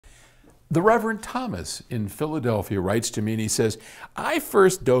The Reverend Thomas in Philadelphia writes to me and he says, I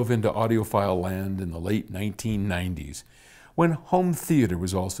first dove into audiophile land in the late 1990s when home theater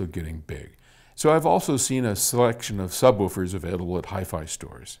was also getting big. So I've also seen a selection of subwoofers available at hi-fi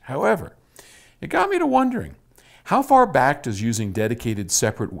stores. However, it got me to wondering, how far back does using dedicated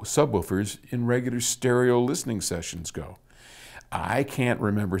separate subwoofers in regular stereo listening sessions go? I can't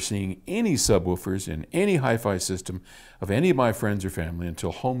remember seeing any subwoofers in any hi-fi system of any of my friends or family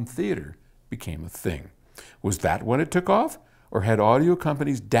until home theater became a thing. Was that when it took off? Or had audio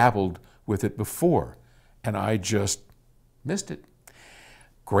companies dabbled with it before and I just missed it?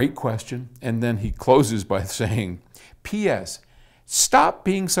 Great question. And then he closes by saying, P.S. Stop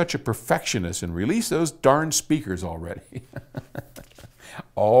being such a perfectionist and release those darn speakers already.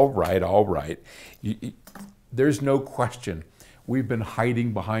 All right, all right. There's no question. We've been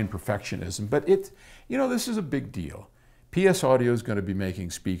hiding behind perfectionism, but this is a big deal. PS Audio is going to be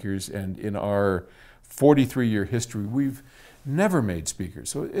making speakers, and in our 43-year history, we've never made speakers.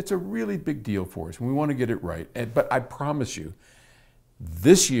 So it's a really big deal for us, and we want to get it right. But I promise you,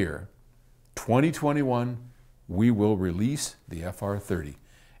 this year, 2021, we will release the FR30,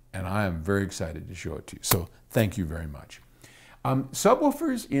 and I am very excited to show it to you. So thank you very much.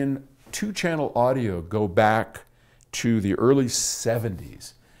 Subwoofers in two-channel audio go back to the early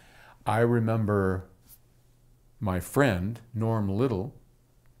 70s. I remember my friend, Norm Little,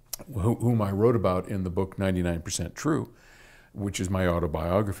 whom I wrote about in the book 99% True, which is my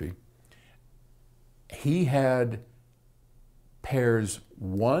autobiography. He had pairs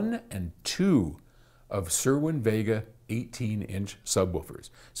 1 and 2 of Cerwin-Vega 18-inch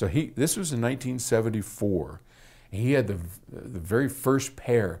subwoofers. So this was in 1974. He had the very first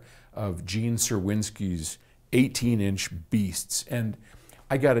pair of Gene Cerwinski's 18-inch beasts. And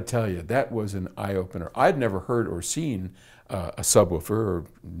I got to tell you, that was an eye-opener. I'd never heard or seen a subwoofer or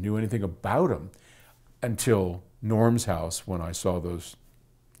knew anything about them until Norm's house when I saw those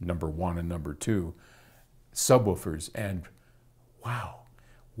number 1 and number 2 subwoofers. And wow,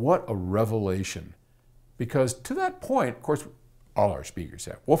 what a revelation. Because to that point, of course, all our speakers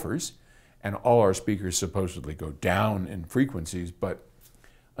have woofers and all our speakers supposedly go down in frequencies, but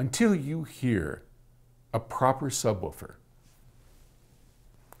until you hear a proper subwoofer,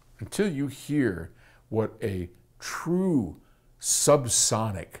 until you hear what a true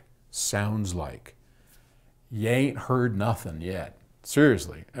subsonic sounds like, you ain't heard nothing yet.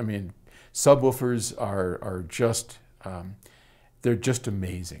 Seriously. I mean, subwoofers are just, they're just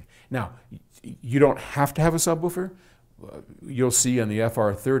amazing. Now, you don't have to have a subwoofer. You'll see on the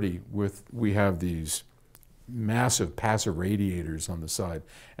FR30 we have these massive passive radiators on the side,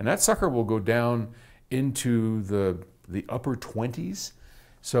 and that sucker will go down into the upper 20s.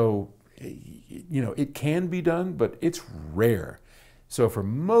 So, it can be done, but it's rare. So for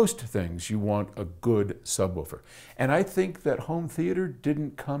most things, you want a good subwoofer. And I think that home theater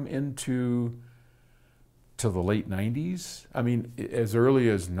didn't come into the late 90s. I mean, as early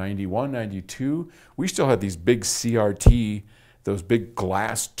as 91, 92, we still had these big CRT, those big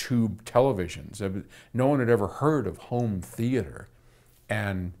glass tube televisions. No one had ever heard of home theater.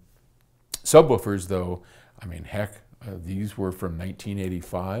 And subwoofers, though, I mean, heck, these were from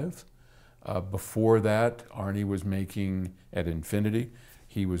 1985. Before that, Arnie was making, at Infinity,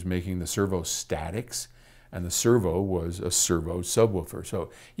 he was making the Servo Statics, and the Servo was a servo subwoofer. So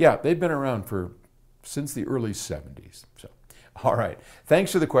yeah, they've been around since the early 70s. So, all right,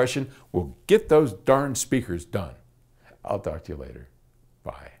 thanks for the question. We'll get those darn speakers done. I'll talk to you later.